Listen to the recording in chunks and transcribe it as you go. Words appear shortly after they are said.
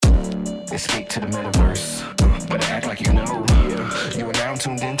Escape to the metaverse. Better act like you know, yeah. You are now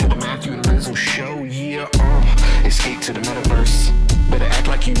tuned into the Matthew and Rizzo show, yeah. Escape to the metaverse. Better act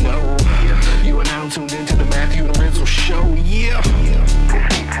like you know, yeah. You are now tuned into the Matthew and Rizzo show, yeah.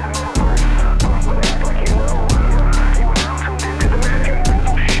 Escape to the metaverse. Better act like you know, yeah. You are now tuned into the Matthew and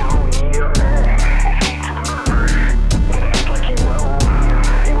Rizzo show, yeah. Escape to the metaverse. Better act like you know,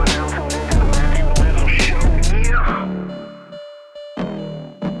 yeah. You are now tuned into the Matthew and Rizzo show, yeah.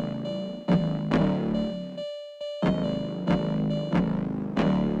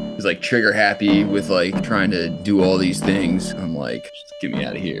 He's like trigger happy with like trying to do all these things. I'm like, just get me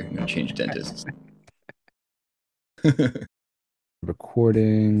out of here. I'm gonna change dentists.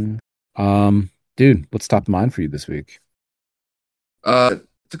 Recording. Dude, what's top of mind for you this week? It's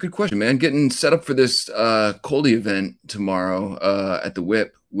a good question, man. Getting set up for this Coldie event tomorrow at the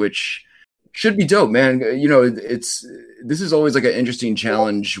WIP, which should be dope, man. You know, this is always like an interesting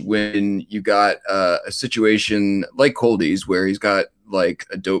challenge when you got a situation like Coldie's where he's got like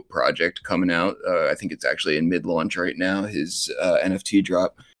a dope project coming out. I think it's actually in mid-launch right now, his NFT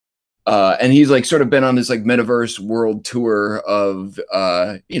drop. And he's like sort of been on this like metaverse world tour of,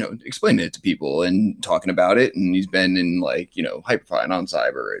 explaining it to people and talking about it. And he's been in like, Hyperfine, on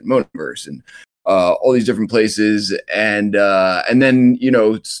Cyber and Monoverse and all these different places. And then,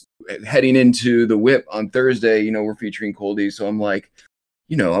 heading into the WIP on Thursday, we're featuring Coldie. So I'm like,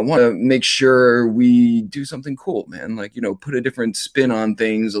 I want to make sure we do something cool, man. Like, put a different spin on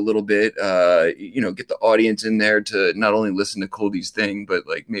things a little bit, get the audience in there to not only listen to Coldie's thing, but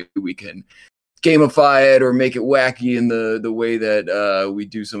like maybe we can gamify it or make it wacky in the way that we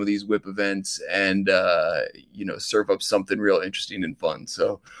do some of these WIP events and, serve up something real interesting and fun.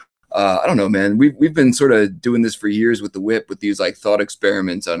 So I don't know, man. We've been sort of doing this for years with the WIP with these like thought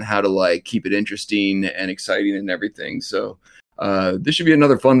experiments on how to like keep it interesting and exciting and everything. So this should be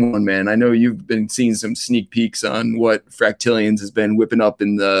another fun one, man. I know you've been seeing some sneak peeks on what Fractillions has been whipping up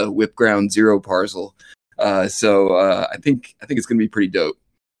in the WIP Ground Zero parcel. So I think it's going to be pretty dope.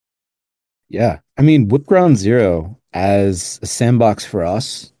 Yeah. I mean, WIP Ground Zero as a sandbox for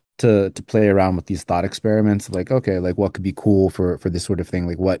us to play around with these thought experiments. Like, okay, like what could be cool for this sort of thing?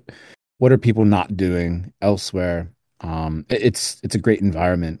 Like what are people not doing elsewhere? It's a great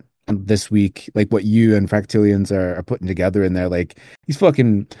environment. This week, like what you and Fractillions are putting together in there, like these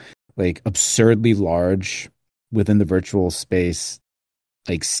fucking like absurdly large within the virtual space,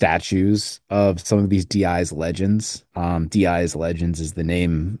 like statues of some of these DI's legends. DI's Legends is the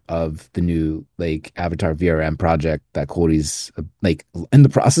name of the new like Avatar VRM project that Coldie's like in the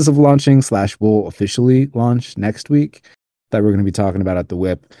process of launching / will officially launch next week that we're going to be talking about at the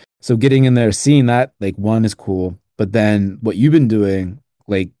WIP. So getting in there, seeing that, like one is cool, but then what you've been doing,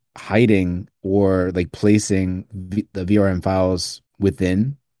 like hiding or like placing the VRM files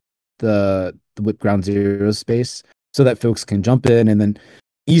within the WIP Ground Zero space so that folks can jump in and then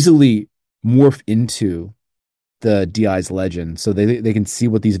easily morph into the DI's legend so they can see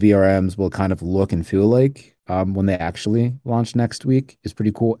what these VRMs will kind of look and feel like when they actually launch next week is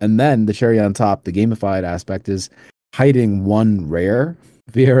pretty cool. And then the cherry on top, the gamified aspect is hiding one rare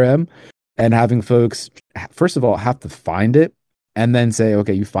VRM and having folks, first of all, have to find it and then say,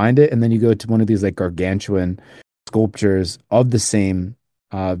 okay, you find it, and then you go to one of these like gargantuan sculptures of the same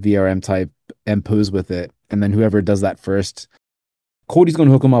VRM type and pose with it. And then whoever does that first, Coldie's going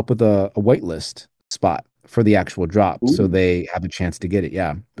to hook them up with a whitelist spot for the actual drop. Ooh. So they have a chance to get it.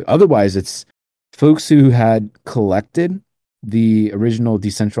 Yeah. But otherwise, it's folks who had collected the original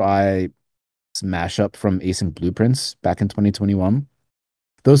Decentral mashup from Async Blueprints back in 2021.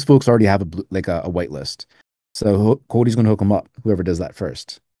 Those folks already have a whitelist. So Coldie's going to hook them up, whoever does that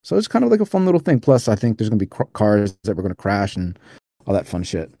first. So it's kind of like a fun little thing. Plus, I think there's going to be cars that we're going to crash and all that fun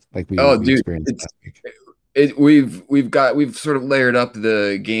shit. Like we experienced last week. We've sort of layered up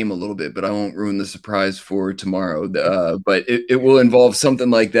the game a little bit, but I won't ruin the surprise for tomorrow. But it will involve something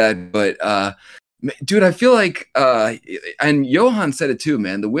like that. But dude, I feel like and Johan said it too,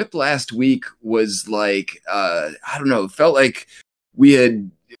 man. The WIP last week was like I don't know, it felt like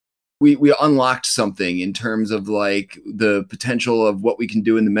we unlocked something in terms of like the potential of what we can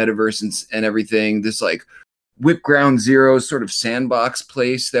do in the metaverse and everything. This like WIP Ground Zero sort of sandbox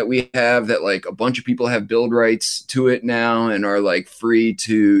place that we have that like a bunch of people have build rights to it now and are like free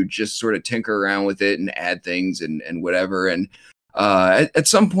to just sort of tinker around with it and add things and whatever. And at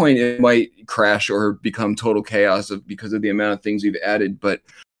some point it might crash or become total chaos because of the amount of things we've added. But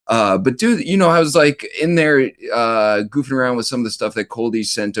dude, I was like in there goofing around with some of the stuff that Coldie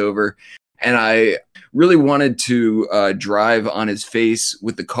sent over, and I really wanted to drive on his face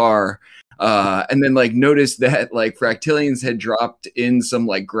with the car And then like noticed that like Fractilians had dropped in some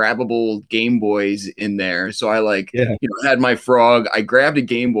like grabbable Game Boys in there. So I like, had my frog. I grabbed a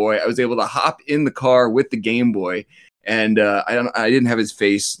Game Boy. I was able to hop in the car with the Game Boy. And I didn't have his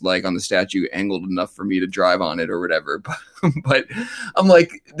face like on the statue angled enough for me to drive on it or whatever. But I'm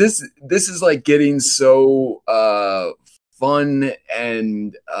like, this is like getting so fun,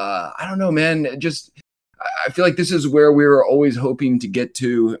 and I don't know, man. Just I feel like this is where we were always hoping to get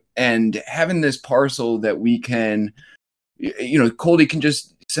to, and having this parcel that we can, Coldie can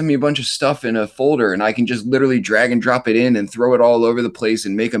just send me a bunch of stuff in a folder, and I can just literally drag and drop it in and throw it all over the place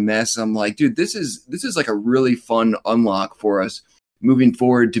and make a mess. I'm like, dude, this is like a really fun unlock for us moving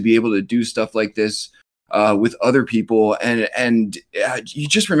forward, to be able to do stuff like this with other people. And you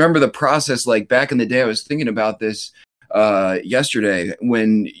just remember the process. Like back in the day, I was thinking about this yesterday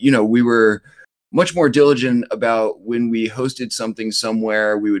when, we were much more diligent about when we hosted something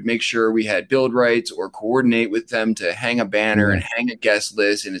somewhere. We would make sure we had build rights or coordinate with them to hang a banner and hang a guest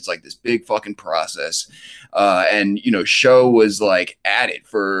list. And it's like this big fucking process. And Show was like at it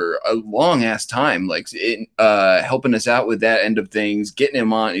for a long ass time, like helping us out with that end of things, getting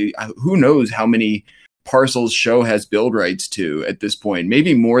him on. Who knows how many parcels Show has build rights to at this point?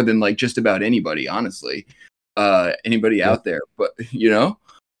 Maybe more than like just about anybody, honestly. Anybody out there, but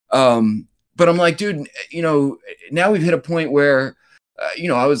but I'm like, dude, now we've hit a point where,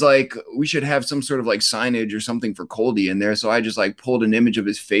 I was like, we should have some sort of like signage or something for Coldie in there. So I just like pulled an image of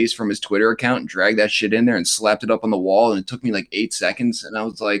his face from his Twitter account and dragged that shit in there and slapped it up on the wall. And it took me like 8 seconds. And I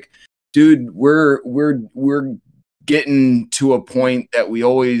was like, dude, we're getting to a point that we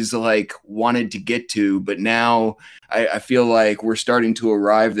always like wanted to get to, but now I feel like we're starting to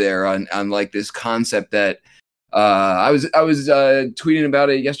arrive there on like this concept that I was tweeting about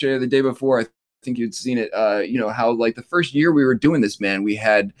it yesterday or the day before. I think you'd seen it. How like the first year we were doing this, man, we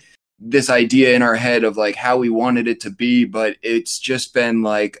had this idea in our head of like how we wanted it to be, but it's just been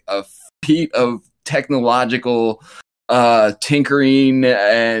like a feat of technological tinkering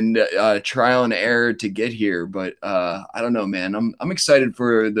and trial and error to get here. But I don't know, man. I'm excited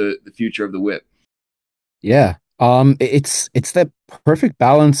for the future of the WIP. Yeah. It's that perfect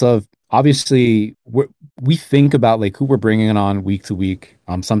balance of, obviously we think about like who we're bringing on week to week.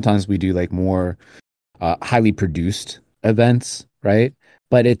 Sometimes we do like more highly produced events, right?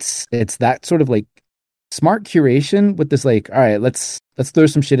 But it's that sort of like smart curation with this like, all right, let's throw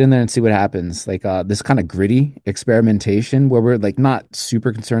some shit in there and see what happens. Like this kind of gritty experimentation where we're like not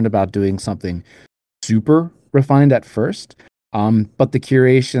super concerned about doing something super refined at first. But the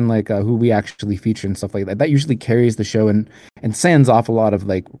curation, like who we actually feature and stuff like that usually carries the show and sands off a lot of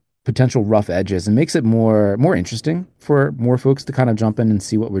like potential rough edges and makes it more interesting for more folks to kind of jump in and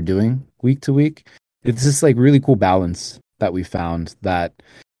see what we're doing week to week. It's this like really cool balance that we found, that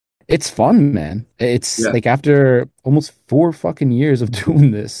it's fun, man. It's like after almost 4 fucking years of doing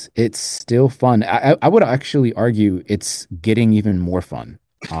this, it's still fun. I would actually argue it's getting even more fun.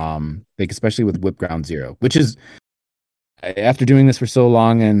 Like especially with WIP Ground Zero, which is, after doing this for so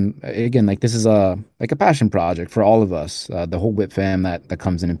long, and again, like this is a passion project for all of us, the whole WIP fam that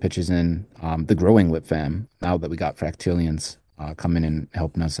comes in and pitches in, the growing WIP fam, now that we got Fractilians coming in and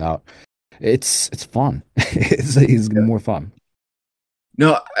helping us out. It's fun. it's more fun.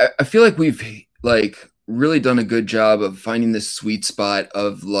 No, I feel like we've like really done a good job of finding this sweet spot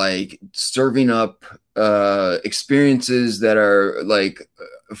of like serving up experiences that are like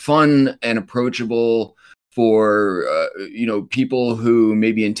fun and approachable for people who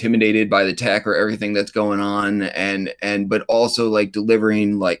may be intimidated by the tech or everything that's going on, and but also like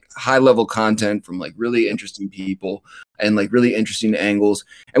delivering like high level content from like really interesting people and like really interesting angles.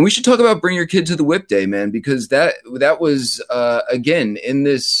 And we should talk about Bring Your Kid to the WIP Day, man, because that was again in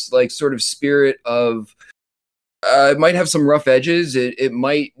this like sort of spirit of it might have some rough edges. It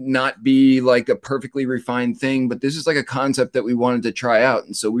might not be like a perfectly refined thing, but this is like a concept that we wanted to try out.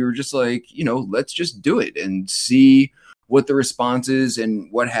 And so we were just like, let's just do it and see what the response is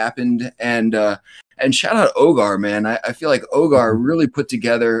and what happened. And shout out Ogar, man. I feel like Ogar really put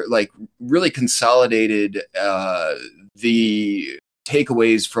together, like really consolidated the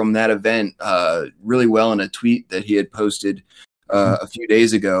takeaways from that event really well in a tweet that he had posted a few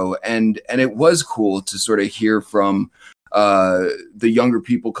days ago, and it was cool to sort of hear from the younger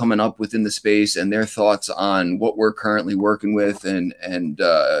people coming up within the space and their thoughts on what we're currently working with and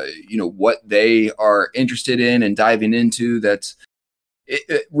what they are interested in and diving into that's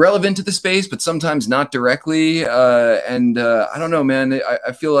relevant to the space, but sometimes not directly. I don't know, man.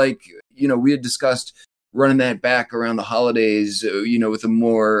 I feel like we had discussed running that back around the holidays, with a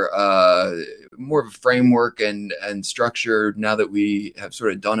more of a framework and structure now that we have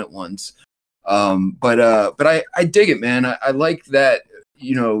sort of done it once. But I dig it, man. I like that,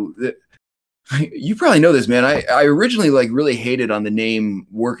 you probably know this, man. I originally like really hated on the name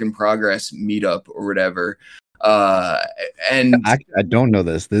Work in Progress Meetup or whatever. Uh, and I don't know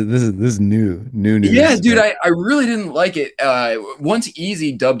this. This is new news. yeah, dude, I really didn't like it. Once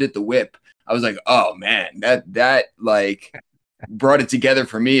Easy dubbed it the Whip, I was like, oh man, that like brought it together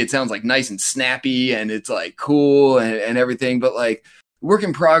for me. It sounds like nice and snappy, and it's like cool and everything. But like Work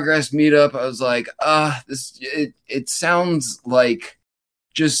in Progress Meetup, I was like, it sounds like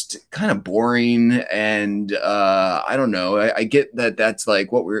just kind of boring, and I don't know. I get that that's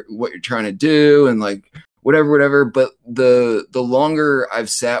like what you're trying to do, and like whatever. But the longer I've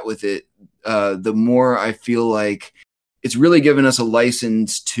sat with it, the more I feel like it's really given us a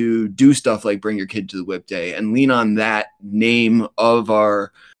license to do stuff like bring your kid to the WIP day and lean on that name of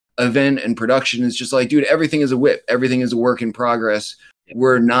our event and production. Is just like, dude, everything is a WIP. Everything is a work in progress.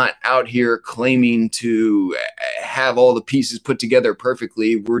 We're not out here claiming to have all the pieces put together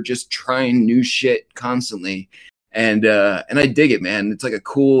perfectly. We're just trying new shit constantly. And I dig it, man. It's like a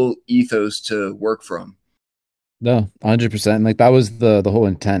cool ethos to work from. No, 100%. Like that was the whole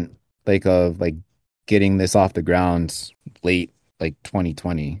intent, like of like getting this off the ground late, like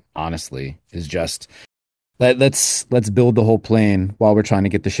 2020. Honestly, is just let's build the whole plane while we're trying to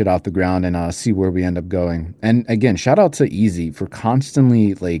get the shit off the ground and see where we end up going. And again, shout out to Easy for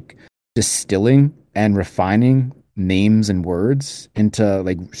constantly like distilling and refining names and words into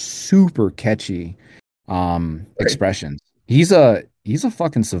like super catchy expressions. He's a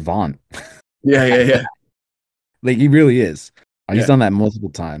fucking savant. Yeah. Like he really is. He's Yeah. done that multiple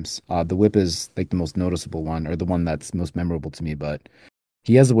times. The whip is like the most noticeable one, or the one that's most memorable to me, but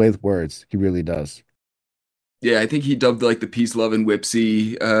he has a way with words. He really does. Yeah, I think he dubbed like the peace, love, and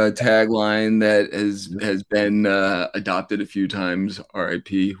whipsy tagline that has been adopted a few times.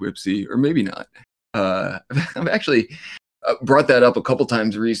 R.I.P. Whipsy, or maybe not. I've actually brought that up a couple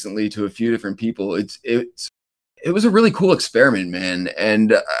times recently to a few different people. It was a really cool experiment, man,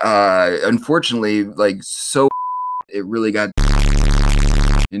 and unfortunately, like it really got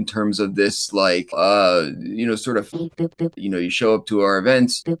in terms of this, like, sort of, you show up to our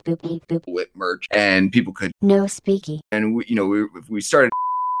events with merch and people could no speaky. And we started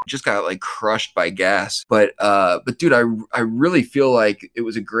just got like crushed by gas. But dude, I really feel like it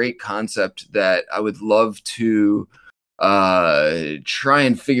was a great concept that I would love to try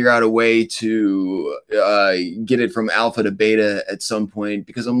and figure out a way to get it from alpha to beta at some point,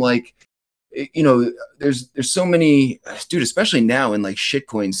 because I'm like, there's so many, dude, especially now in like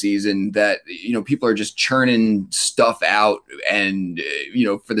shitcoin season, that people are just churning stuff out and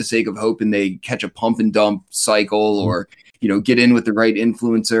for the sake of hoping they catch a pump and dump cycle or get in with the right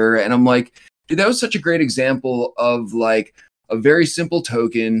influencer. And I'm like, dude, that was such a great example of like a very simple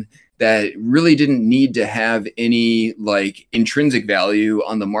token that really didn't need to have any like intrinsic value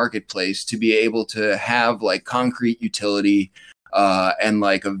on the marketplace to be able to have like concrete utility and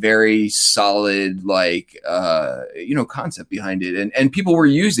like a very solid like concept behind it, and people were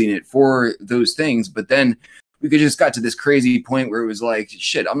using it for those things. But then we just got to this crazy point where it was like,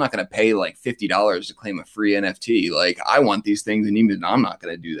 shit, I'm not going to pay like $50 to claim a free NFT. Like, I want these things, and even I'm not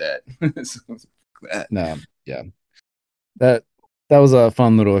going to do that. No, yeah, that was a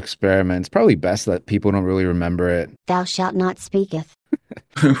fun little experiment. It's probably best that people don't really remember it. Thou shalt not speaketh.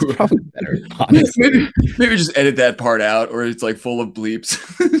 It's probably better, honestly. Maybe just edit that part out, or it's like full of bleeps.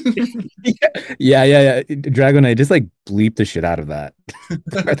 Yeah. Dragonite, just like bleep the shit out of that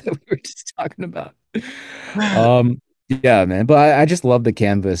part that we were just talking about. Yeah, man. But I just love the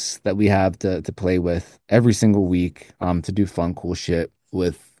canvas that we have to play with every single week. To do fun, cool shit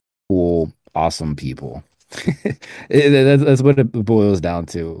with cool, awesome people. That's what it boils down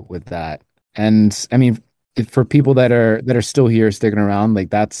to with that. And I mean, for people that are still here sticking around, like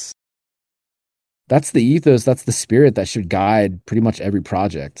that's the ethos, that's the spirit that should guide pretty much every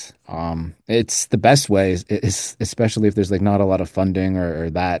project. It's the best way, is especially if there's like not a lot of funding or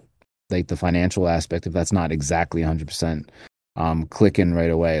that, like the financial aspect, if that's not exactly 100% clicking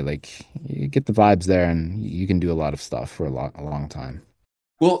right away. Like, you get the vibes there and you can do a lot of stuff for a long time.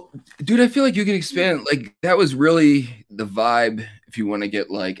 Well, dude, I feel like you can expand. Like, that was really the vibe, if you want to get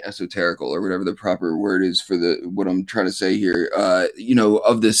like esoterical or whatever the proper word is for what I'm trying to say here,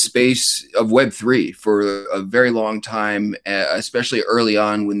 of the space of Web3 for a very long time, especially early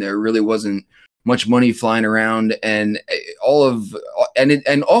on when there really wasn't much money flying around, and all of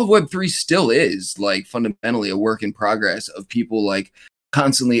Web3 still is like fundamentally a work in progress of people like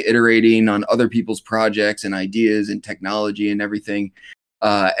constantly iterating on other people's projects and ideas and technology and everything.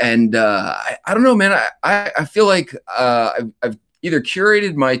 I don't know, man. I feel like I've either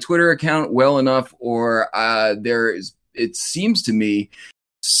curated my Twitter account well enough, or it seems to me,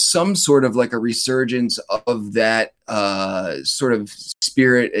 some sort of like a resurgence of that sort of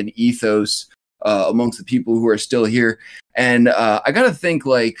spirit and ethos amongst the people who are still here. And I got to think,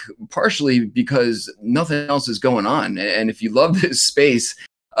 like, partially because nothing else is going on. And if you love this space,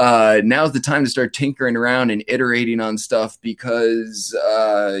 now's the time to start tinkering around and iterating on stuff, because,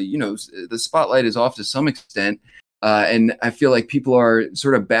 the spotlight is off to some extent. And I feel like people are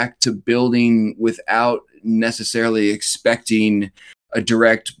sort of back to building without necessarily expecting a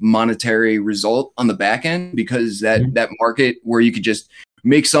direct monetary result on the back end, because that market where you could just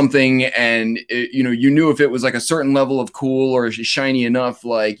make something and you knew if it was like a certain level of cool or shiny enough,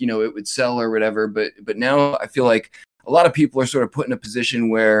 like, it would sell or whatever. But now I feel like a lot of people are sort of put in a position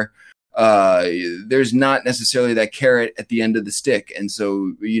where there's not necessarily that carrot at the end of the stick. And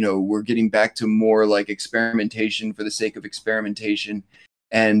so, we're getting back to more like experimentation for the sake of experimentation.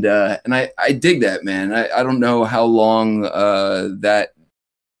 And I dig that, man. I don't know how long that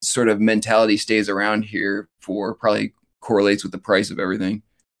sort of mentality stays around here for. Probably correlates with the price of everything.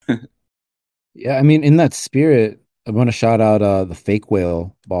 Yeah, I mean, in that spirit, I want to shout out the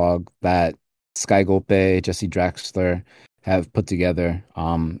Fakewhale blog that Sky Golpe, Jesse Draxler have put together.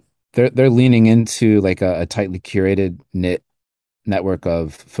 They're leaning into like a tightly curated knit network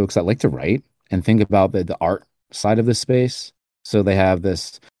of folks that like to write and think about the art side of the space. So they have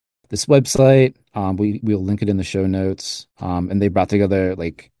this website. We'll link it in the show notes. And they brought together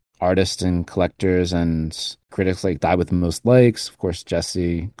like artists and collectors and critics like Die With the Most Likes, of course,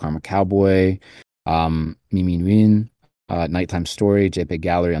 Jesse, Karma Cowboy, Mimi Nguyen, Nighttime Story, JPEG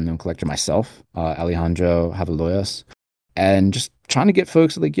Gallery, Unknown Collector, myself, Alejandro Javaloyas, and just trying to get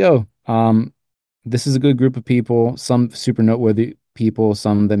folks like, yo, this is a good group of people, some super noteworthy people,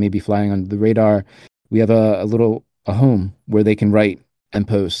 some that may be flying under the radar. We have a home where they can write and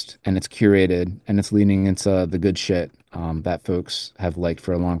post, and it's curated, and it's leaning into the good shit that folks have liked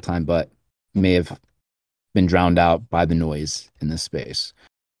for a long time, but may have been drowned out by the noise in this space.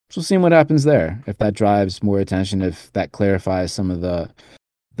 So we'll see what happens there. If that drives more attention, if that clarifies some of the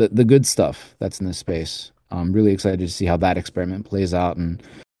good stuff that's in this space. I'm really excited to see how that experiment plays out, and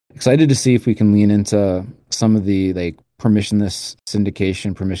excited to see if we can lean into some of the like permissionless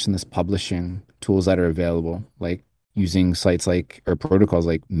syndication, permissionless publishing tools that are available, like using sites like, or protocols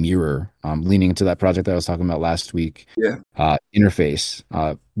like Mirror, leaning into that project that I was talking about last week. Yeah. Interface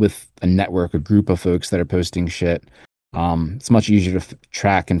with a network, a group of folks that are posting shit. It's much easier to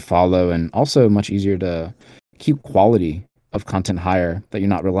track and follow, and also much easier to keep quality of content higher, that you're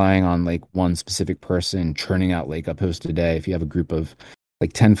not relying on like one specific person churning out like a post a day. If you have a group of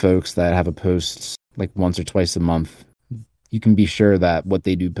like 10 folks that have a post like once or twice a month, you can be sure that what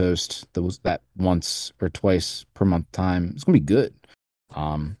they do post that once or twice per month time is going to be good.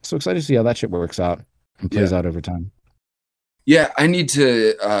 So excited to see how that shit works out and plays out over time. Yeah, I need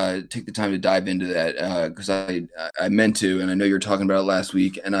to take the time to dive into that because I meant to, and I know you were talking about it last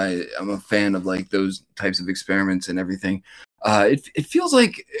week, and I'm a fan of like those types of experiments and everything. It feels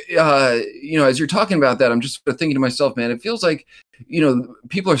like as you're talking about that, I'm just sort of thinking to myself, man, it feels like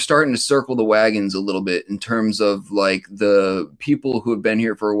people are starting to circle the wagons a little bit in terms of like the people who have been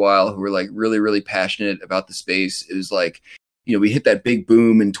here for a while who are like really, really passionate about the space. It was like, we hit that big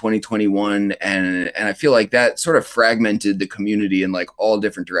boom in 2021, and I feel like that sort of fragmented the community in like all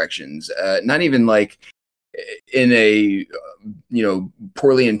different directions. Not even like in a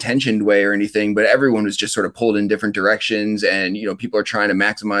poorly intentioned way or anything, but everyone was just sort of pulled in different directions, and people are trying to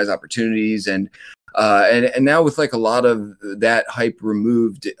maximize opportunities, and now with like a lot of that hype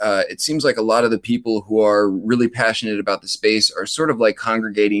removed, it seems like a lot of the people who are really passionate about the space are sort of like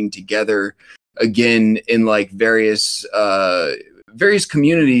congregating together again in like various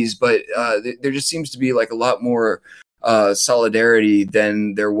communities, but there just seems to be like a lot more solidarity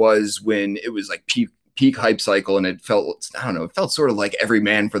than there was when it was like peak hype cycle, and it felt sort of like every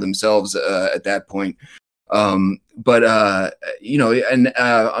man for themselves at that point. I'm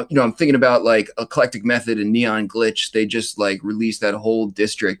thinking about like Eclectic Method and Neon Glitch. They just like released that whole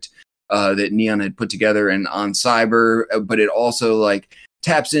district that Neon had put together and on Cyber, but it also like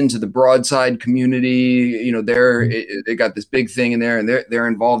taps into the Broadside community. They got this big thing in there, and they're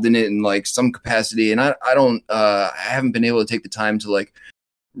involved in it in like some capacity. And I haven't been able to take the time to like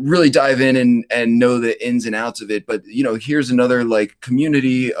really dive in and know the ins and outs of it. But here's another like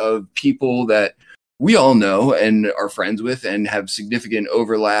community of people that we all know and are friends with and have significant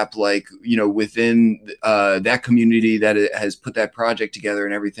overlap, like, within that community that has put that project together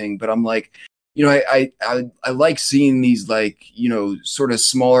and everything. But I'm like, I like seeing these like, sort of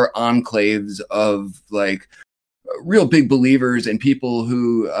smaller enclaves of like real big believers and people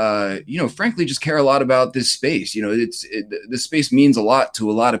who, frankly, just care a lot about this space. This space means a lot to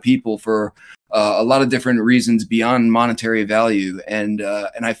a lot of people for a lot of different reasons beyond monetary value. And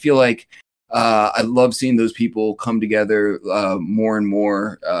I feel like I love seeing those people come together more and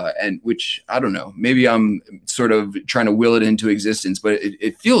more. And which, I don't know, maybe I'm sort of trying to will it into existence, but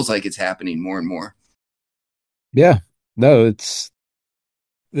it feels like it's happening more and more. Yeah, no, it's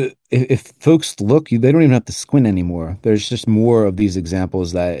if folks look, they don't even have to squint anymore. There's just more of these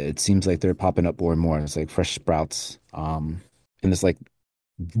examples that it seems like they're popping up more and more. It's like fresh sprouts in this like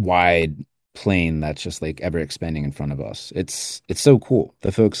wide plane that's just like ever expanding in front of us. It's so cool.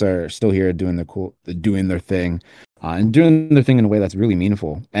 The folks are still here doing their thing, and doing their thing in a way that's really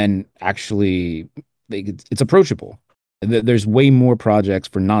meaningful and actually it's approachable. There's way more projects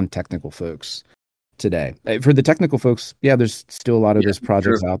for non-technical folks today. For the technical folks, yeah, there's still a lot of those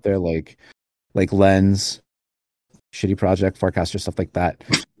projects out there, like Lens, shitty project, Farcaster, stuff like that,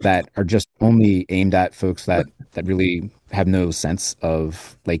 that are just only aimed at folks that really have no sense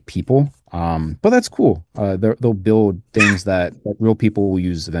of like people. But that's cool. They'll build things that real people will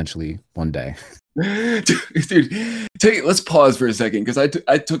use eventually one day. Dude, let's pause for a second, because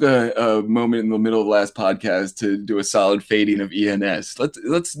I took a moment in the middle of the last podcast to do a solid fading of ENS.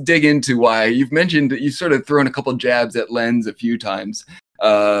 Let's dig into why you've mentioned that you've sort of thrown a couple jabs at Lens a few times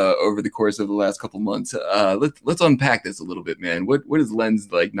over the course of the last couple months. Let's unpack this a little bit, man. What is Lens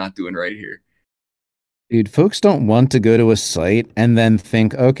like not doing right here? Dude, folks don't want to go to a site and then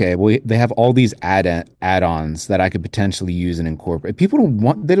think, okay, well, they have all these add-ons that I could potentially use and incorporate. People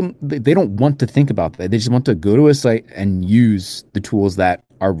they don't want to think about that. They just want to go to a site and use the tools that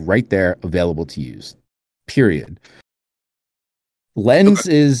are right there available to use. Period. Lens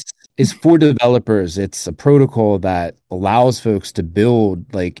is for developers. It's a protocol that allows folks to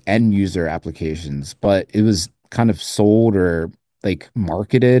build like end user applications, but it was kind of sold or like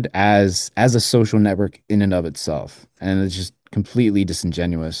marketed as a social network in and of itself, and it's just completely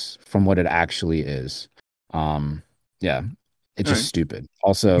disingenuous from what it actually is. Yeah, it's just stupid.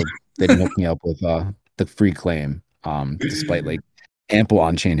 Also, they didn't hook me up with the free claim, despite like ample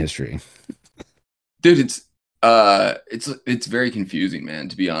on-chain history. Dude, it's very confusing, man,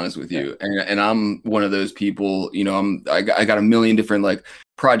 to be honest with you. And I'm one of those people, I got a million different like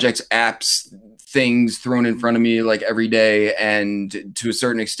projects, apps, things thrown in front of me like every day, and to a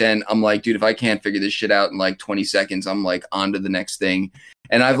certain extent I'm like, dude, if I can't figure this shit out in like 20 seconds, I'm like on to the next thing.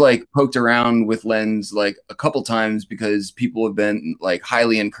 And I've like poked around with Lens like a couple times because people have been like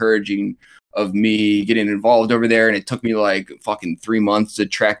highly encouraging of me getting involved over there, and it took me like fucking 3 months to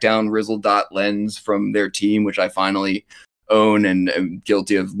track down Rizzle.Lens from their team, which I finally own and am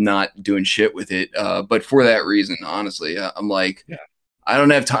guilty of not doing shit with it. But for that reason, honestly, I'm like, I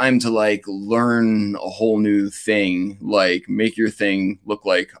don't have time to like learn a whole new thing, like make your thing look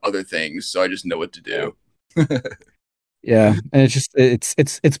like other things, so I just know what to do. Yeah, and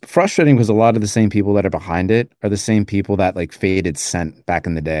it's frustrating because a lot of the same people that are behind it are the same people that like faded Scent back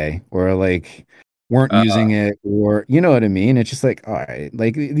in the day, or like weren't using it, or you know what I mean. It's just like, all right,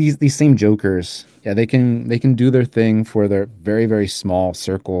 like these same jokers, yeah, they can do their thing for their very, very small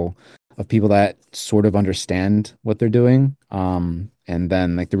circle of people that sort of understand what they're doing. And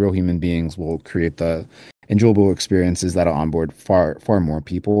then like the real human beings will create the enjoyable experiences that'll onboard far, far more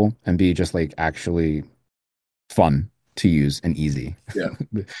people and be just like actually fun to use and easy. Yeah.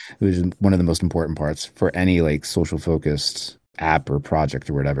 Which is one of the most important parts for any like social focused app or project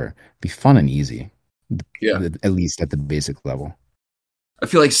or whatever. Be fun and easy. Yeah. At least at the basic level. I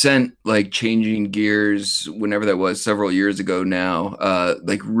feel like Scent, like changing gears whenever that was several years ago now,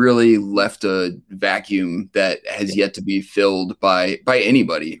 like really left a vacuum that has yet to be filled by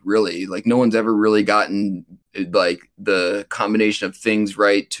anybody, really. Like no one's ever really gotten like the combination of things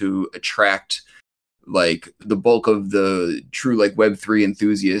right to attract like the bulk of the true like Web3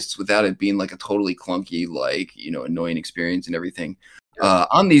 enthusiasts without it being like a totally clunky, like, annoying experience and everything.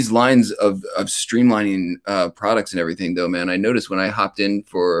 On these lines of streamlining products and everything, though, man, I noticed when I hopped in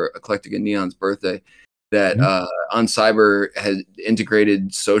for Eclectic and Neon's birthday that On Cyber had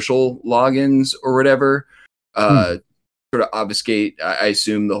integrated social logins or whatever, sort of obfuscate, I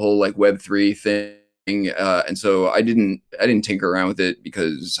assume, the whole like Web3 thing. And so I didn't tinker around with it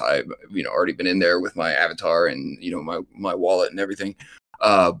because I've already been in there with my avatar and my wallet and everything.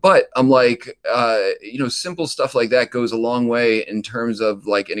 But I'm like, simple stuff like that goes a long way in terms of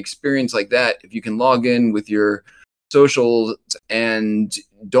like an experience like that. If you can log in with your socials and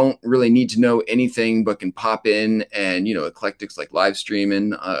don't really need to know anything, but can pop in and, Eclectic's like live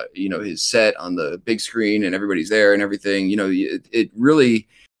streaming, his set on the big screen and everybody's there and everything, it really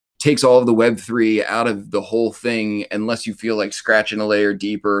takes all of the Web3 out of the whole thing, unless you feel like scratching a layer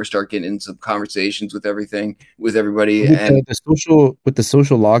deeper or start getting into some conversations with everybody. With And the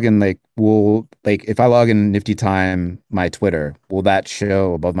social login, like if I log in Nifty Time my Twitter, will that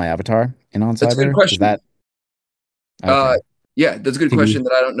show above my avatar in on that's a good Cyber? Is question. that okay? Yeah, that's a good Can you- question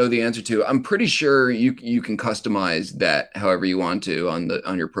that I don't know the answer to. I'm pretty sure you can customize that however you want to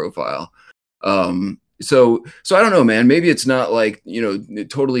on your profile. So I don't know, man. Maybe it's not like,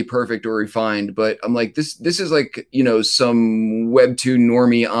 totally perfect or refined, but I'm like, this is like, some Web2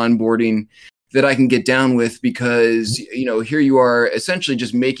 normie onboarding that I can get down with, because, here you are essentially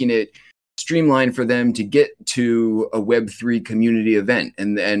just making it streamlined for them to get to a Web3 community event.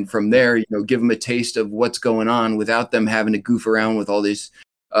 And from there, give them a taste of what's going on without them having to goof around with all this,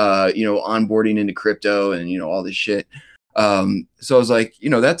 onboarding into crypto and, all this shit. So I was like,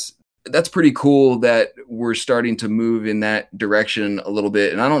 that's pretty cool that we're starting to move in that direction a little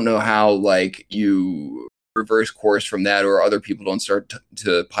bit. And I don't know how like you reverse course from that, or other people don't start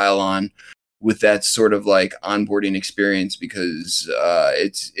to pile on with that sort of like onboarding experience, because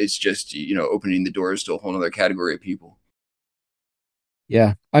it's just, opening the doors to a whole other category of people.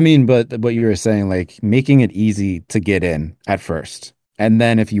 Yeah, I mean, but what you were saying, like making it easy to get in at first, and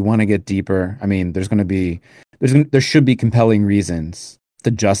then if you want to get deeper, I mean, there should be compelling reasons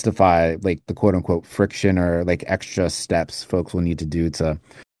to justify like the quote unquote friction or like extra steps folks will need to do to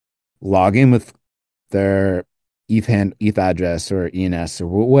log in with their ETH address or ENS or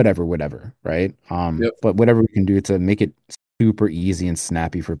whatever, right? Yep. But whatever we can do to make it super easy and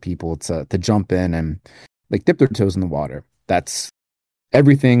snappy for people to jump in and like dip their toes in the water. That's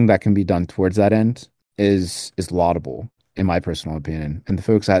everything that can be done towards that end is laudable, in my personal opinion. And the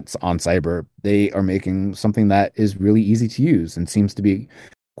folks at On Cyber, they are making something that is really easy to use and seems to be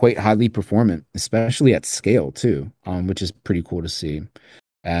quite highly performant, especially at scale too, which is pretty cool to see.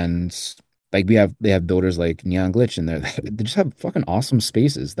 And like they have builders like Neon Glitch in there. They just have fucking awesome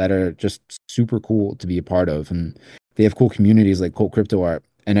spaces that are just super cool to be a part of. And they have cool communities like Cult Crypto Art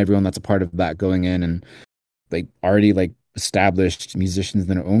and everyone that's a part of that going in, and like already like established musicians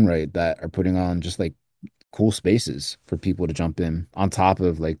in their own right that are putting on just like cool spaces for people to jump in, on top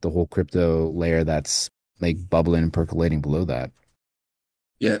of like the whole crypto layer that's like bubbling and percolating below that.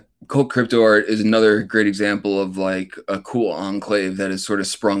 Yeah, Cold Crypto Art is another great example of like a cool enclave that has sort of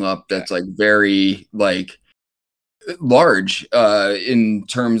sprung up that's like very like large in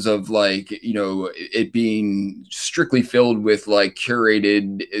terms of like, it being strictly filled with like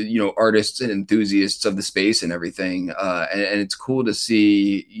curated, artists and enthusiasts of the space and everything. And it's cool to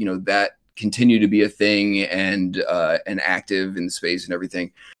see, that continue to be a thing and active in the space and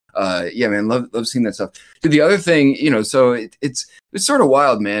everything. Yeah, man, love seeing that stuff. Dude, the other thing, so it's sort of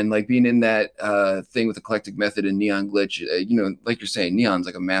wild, man, like being in that thing with Eclectic Method and Neon Glitch. Like you're saying, Neon's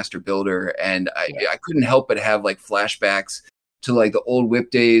like a master builder, and I couldn't help but have like flashbacks to like the old WIP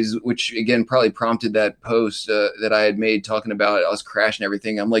days, which again probably prompted that post that I had made talking about us crashing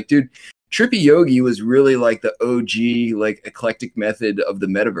everything. I'm like, dude, Trippy Yogi was really like the OG like Eclectic Method of the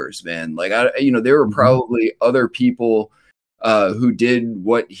metaverse, man. Like there were probably other people who did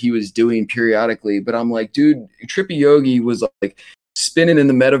what he was doing periodically, but I'm like, dude, Trippy Yogi was like spinning in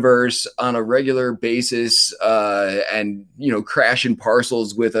the metaverse on a regular basis, and crashing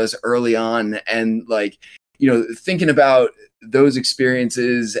parcels with us early on, and like thinking about those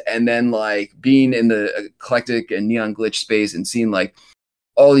experiences, and then like being in the Eclectic and Neon Glitch space and seeing like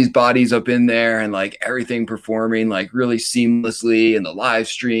all these bodies up in there and like everything performing like really seamlessly, and the live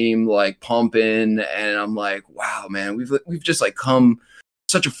stream like pumping, and I'm like, wow, man, we've just like come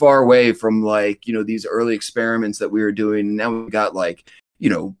such a far way from like these early experiments that we were doing. Now we've got like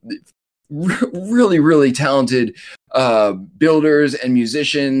really talented builders and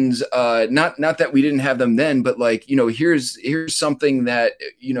musicians. Not that we didn't have them then, but like here's something that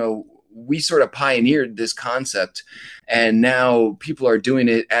we sort of pioneered this concept, and now people are doing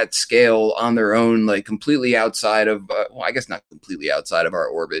it at scale on their own, like completely outside of well, I guess not completely outside of our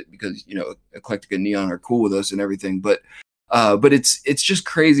orbit, because Eclectic and Neon are cool with us and everything, but it's just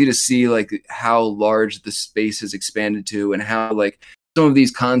crazy to see like how large the space has expanded to, and how like some of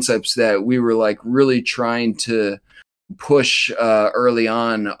these concepts that we were like really trying to push early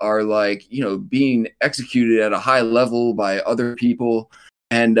on are like being executed at a high level by other people.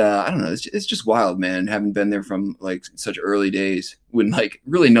 And I don't know, it's just wild, man, having been there from like such early days when like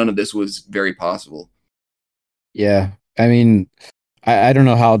really none of this was very possible. Yeah, I mean, I don't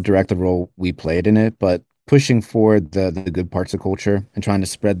know how direct a role we played in it, but pushing forward the good parts of culture and trying to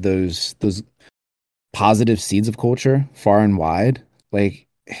spread those positive seeds of culture far and wide, like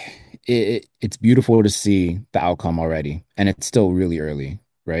it's beautiful to see the outcome already, and it's still really early,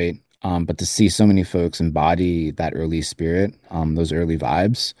 right? But to see so many folks embody that early spirit, those early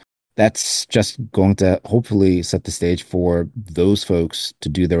vibes, that's just going to hopefully set the stage for those folks to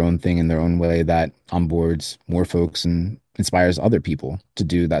do their own thing in their own way that onboards more folks and inspires other people to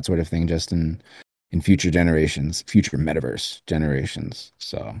do that sort of thing just in future generations, future metaverse generations.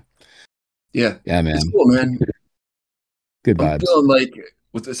 So Yeah, yeah, man. it's cool, man. Good I'm vibes. feeling like,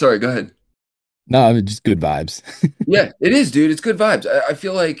 sorry, go ahead. No, I mean, just good vibes. Yeah, it is, dude. It's good vibes. I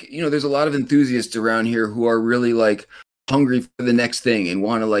feel like, there's a lot of enthusiasts around here who are really like hungry for the next thing and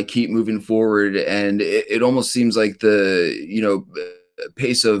want to like keep moving forward. And it almost seems like the,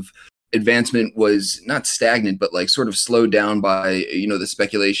 pace of advancement was not stagnant, but like sort of slowed down by, the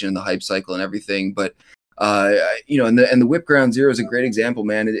speculation and the hype cycle and everything. But, and the WIP Ground Zero is a great example,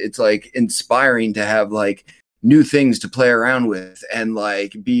 man. It's like inspiring to have like new things to play around with and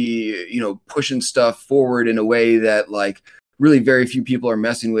like be pushing stuff forward in a way that like really very few people are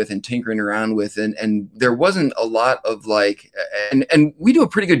messing with and tinkering around with, and there wasn't a lot of like, and we do a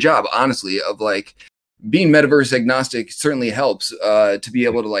pretty good job honestly of like being metaverse agnostic. Certainly helps to be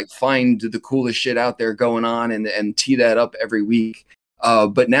able to like find the coolest shit out there going on and tee that up every week,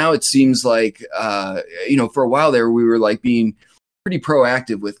 but now it seems like for a while there we were like being pretty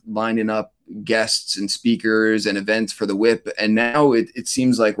proactive with lining up guests and speakers and events for the WIP. And now it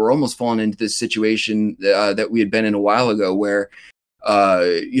seems like we're almost falling into this situation that we had been in a while ago where,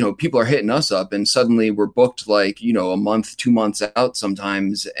 people are hitting us up and suddenly we're booked like, a month, 2 months out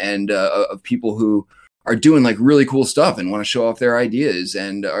sometimes. And of people who are doing like really cool stuff and want to show off their ideas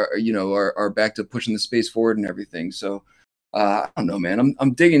and are back to pushing the space forward and everything. So I don't know, man.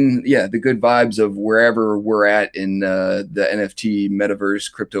 I'm digging, the good vibes of wherever we're at in the NFT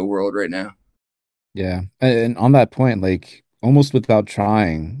metaverse crypto world right now. Yeah. And on that point, like almost without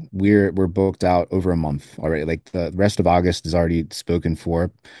trying, we're booked out over a month already. Like the rest of August is already spoken for.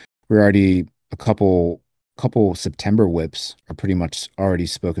 We're already a couple September WIPs are pretty much already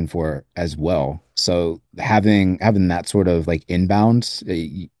spoken for as well. So having that sort of like inbound,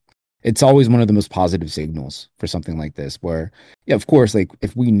 it's always one of the most positive signals for something like this where, yeah, of course, like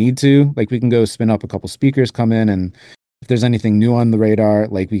if we need to, like we can go spin up a couple speakers, come in, and if there's anything new on the radar,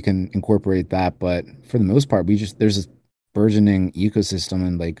 like we can incorporate that. But for the most part, there's this burgeoning ecosystem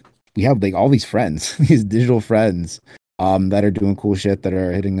and like we have like all these friends, these digital friends that are doing cool shit that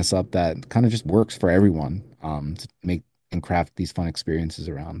are hitting us up that kind of just works for everyone to make and craft these fun experiences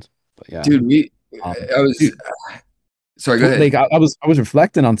around. But yeah. Dude, sorry, go ahead. Like I was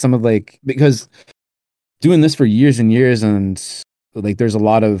reflecting on some of like because doing this for years and years and like there's a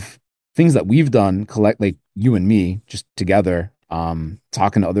lot of things that we've done like you and me just together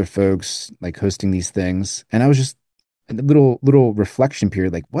talking to other folks, like hosting these things, and I was just a little reflection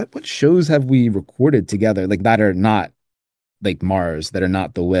period, like what shows have we recorded together like that are not like Mars, that are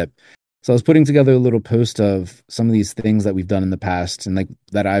not the WIP. So I was putting together a little post of some of these things that we've done in the past and like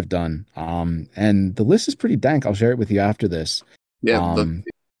that I've done. And the list is pretty dank. I'll share it with you after this. Yeah.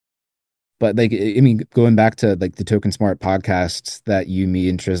 But like, I mean, going back to like the Token Smart podcasts that you, me,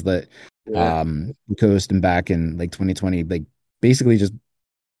 and Trislet co-hosted back in like 2020, like basically just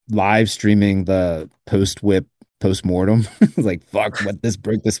live streaming the post-WIP post-mortem. Like, fuck, what this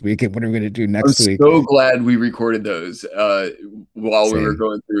break this week and what are we going to do next week? I'm so glad we recorded those while Same. we were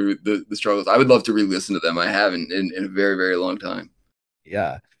going through the struggles. I would love to re-listen to them. I haven't in a very, very long time.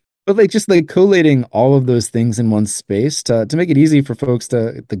 Yeah. But like just like collating all of those things in one space to make it easy for folks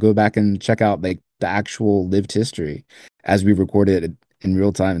to go back and check out like the actual lived history as we record it in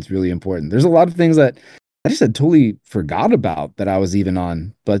real time. It's really important. There's a lot of things that I just had totally forgot about that I was even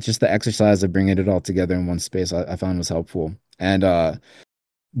on, but just the exercise of bringing it all together in one space I found was helpful. And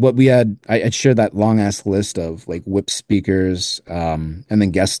what we had, I shared that long ass list of like WIP speakers and then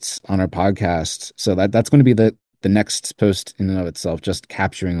guests on our podcast. So that's going to be the next post in and of itself, just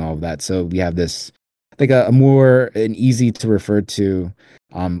capturing all of that. So we have this like an easy to refer to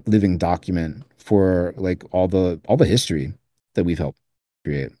living document for like all the history that we've helped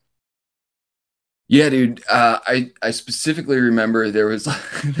create. Yeah, dude. I specifically remember there was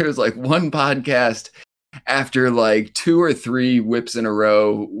like one podcast after like 2 or 3 WIPs in a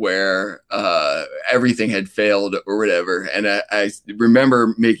row where everything had failed or whatever, and I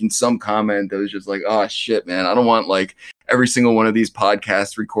remember making some comment that was just like, "Oh shit, man! I don't want like every single one of these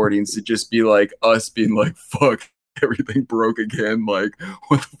podcast recordings to just be like us being like, fuck." Everything broke again. Like,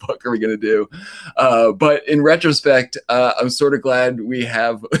 what the fuck are we gonna do? But in retrospect, I'm sort of glad we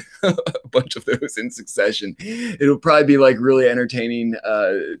have a bunch of those in succession. It'll probably be like really entertaining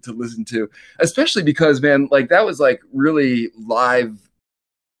to listen to, especially because, man, like that was like really live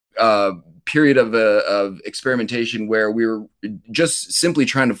period of experimentation where we were just simply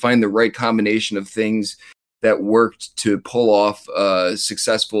trying to find the right combination of things that worked to pull off a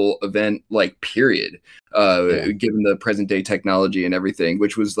successful event, like period, given the present day technology and everything,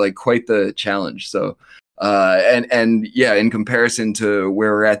 which was like quite the challenge. So, and yeah, in comparison to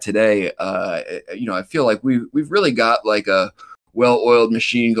where we're at today, I feel like we've really got like a well-oiled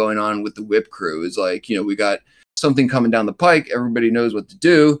machine going on with the WIP crew. Is like, we got something coming down the pike, everybody knows what to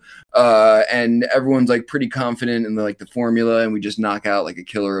do, and everyone's like pretty confident in the formula, and we just knock out like a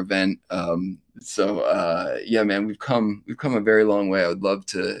killer event. Yeah, man, we've come a very long way. I would love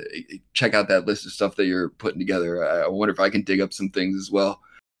to check out that list of stuff that you're putting together. I wonder if I can dig up some things as well.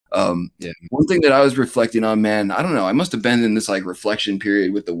 One thing that I was reflecting on, man, I don't know, I must have been in this like reflection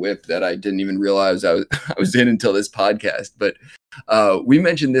period with the WIP that I didn't even realize I was in until this podcast. But we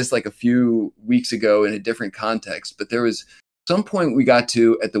mentioned this like a few weeks ago in a different context, but there was some point we got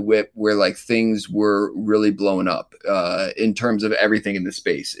to at the WIP where like things were really blowing up in terms of everything in the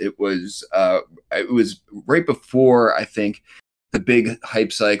space. It was right before, I think, the big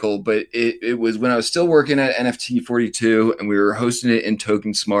hype cycle, but it was when I was still working at NFT 42 and we were hosting it in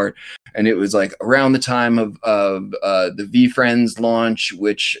Token Smart, and it was like around the time of the VFriends launch,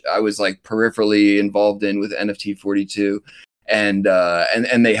 which I was like peripherally involved in with NFT 42. And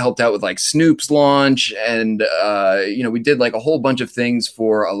they helped out with like Snoop's launch, and we did like a whole bunch of things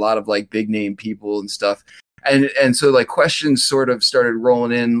for a lot of like big name people and stuff, and so like questions sort of started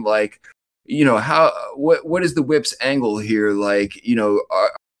rolling in, like, what is the WIP's angle here? Like,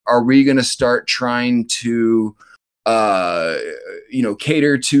 are we going to start trying to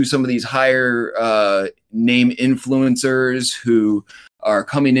cater to some of these higher name influencers who are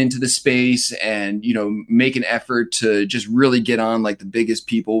coming into the space and, make an effort to just really get on like the biggest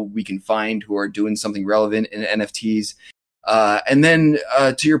people we can find who are doing something relevant in NFTs. And then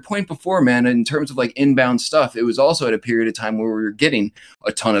to your point before, man, in terms of like inbound stuff, it was also at a period of time where we were getting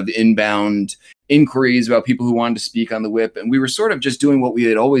a ton of inbound inquiries about people who wanted to speak on the WIP. And we were sort of just doing what we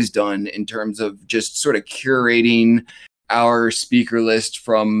had always done in terms of just sort of curating our speaker list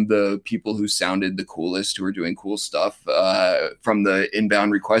from the people who sounded the coolest, who were doing cool stuff from the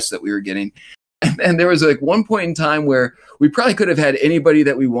inbound requests that we were getting. And there was like one point in time where we probably could have had anybody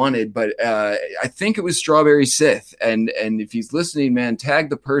that we wanted, but I think it was Strawberry Sith. And if he's listening, man, tag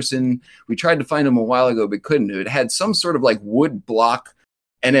the person. We tried to find him a while ago, but couldn't. It had some sort of like wood block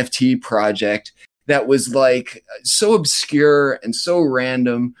NFT project that was like so obscure and so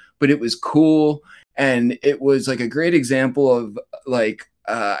random, but it was cool. And it was like a great example of like,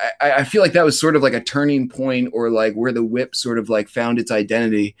 I feel like that was sort of like a turning point, or like where the WIP sort of like found its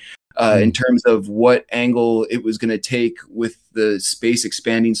identity in terms of what angle it was going to take with the space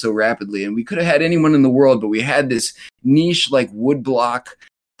expanding so rapidly. And we could have had anyone in the world, but we had this niche like woodblock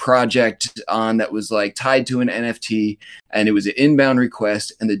project on that was like tied to an NFT, and it was an inbound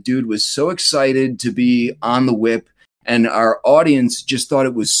request, and the dude was so excited to be on the WIP, and our audience just thought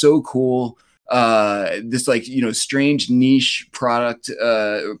it was so cool. This like, strange niche project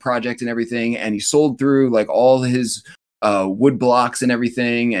and everything. And he sold through like all his wood blocks and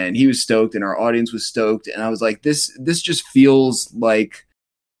everything, and he was stoked, and our audience was stoked. And I was like, this just feels like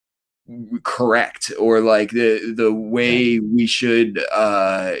correct, or like the way we should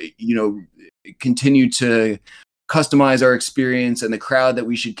continue to customize our experience and the crowd that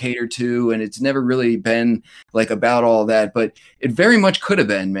we should cater to. And it's never really been like about all that, but it very much could have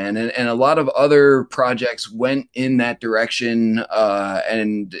been, man. And a lot of other projects went in that direction.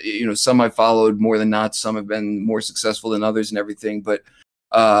 And some I followed more than not. Some have been more successful than others and everything. But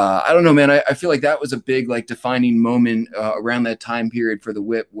I don't know, man. I feel like that was a big like defining moment around that time period for the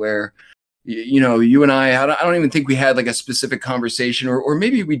WIP, where you and I don't even think we had like a specific conversation, or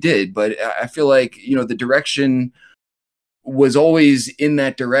maybe we did, but I feel like, the direction was always in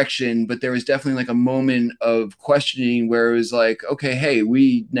that direction, but there was definitely like a moment of questioning where it was like, okay, hey,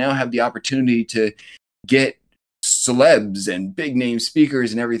 we now have the opportunity to get celebs and big name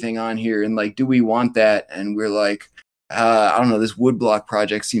speakers and everything on here. And like, do we want that? And we're like, I don't know, this woodblock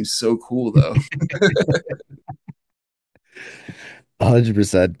project seems so cool though.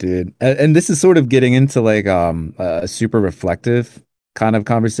 100%, dude. And this is sort of getting into like a super reflective kind of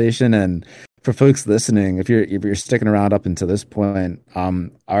conversation. And for folks listening, if you're sticking around up until this point,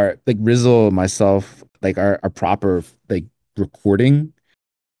 our like Rizzle and myself, like our proper like recording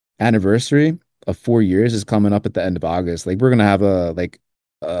anniversary of 4 years is coming up at the end of August. Like we're gonna have a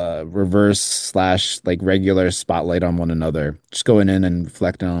reverse / like regular spotlight on one another, just going in and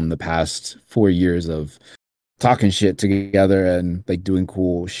reflecting on the past 4 years of talking shit together and like doing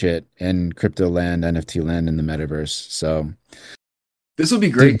cool shit in crypto land, NFT land, in the metaverse. So this will be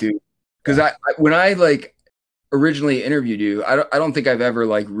great, dude. Because when I like originally interviewed you, I don't think I've ever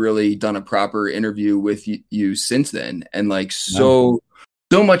like really done a proper interview with you since then, and like so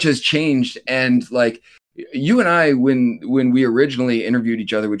much has changed. And like you and I, when we originally interviewed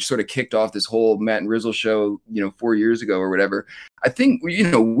each other, which sort of kicked off this whole Matt and Rizzle show, 4 years ago or whatever, I think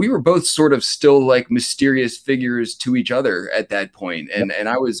we were both sort of still like mysterious figures to each other at that point, and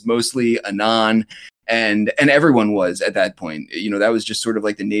I was mostly anon. And everyone was at that point, that was just sort of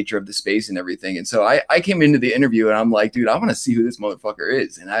like the nature of the space and everything. And so I came into the interview and I'm like, dude, I want to see who this motherfucker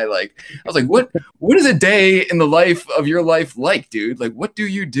is. And I was like, what is a day in the life of your life like, dude? Like, what do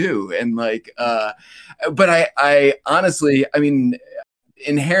you do? And like, but I honestly, I mean,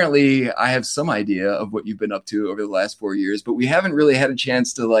 inherently, I have some idea of what you've been up to over the last 4 years, but we haven't really had a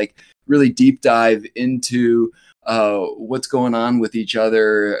chance to like really deep dive into what's going on with each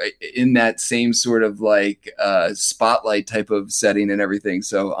other in that same sort of like spotlight type of setting and everything.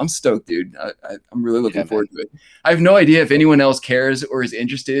 So I'm stoked, dude. I'm really looking forward to it. I have no idea if anyone else cares or is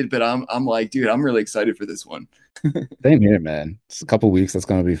interested, but I'm like, dude, I'm really excited for this one. Same here, man. It's a couple weeks. That's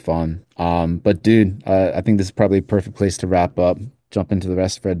gonna be fun. But dude, I think this is probably a perfect place to wrap up. Jump into the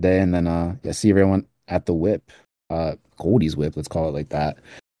rest of our day, and then see everyone at the WIP, Coldie's WIP. Let's call it like that,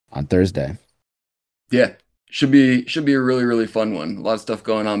 on Thursday. Yeah. Should be a really, really fun one. A lot of stuff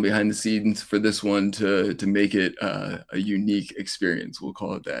going on behind the scenes for this one to make it a unique experience. We'll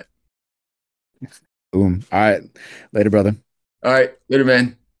call it that. Boom. All right. Later, brother. All right. Later,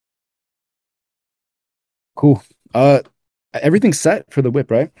 man. Cool. Everything's set for the WIP,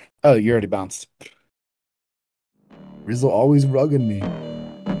 right? Oh, you already bounced. Rizzle always rugging me.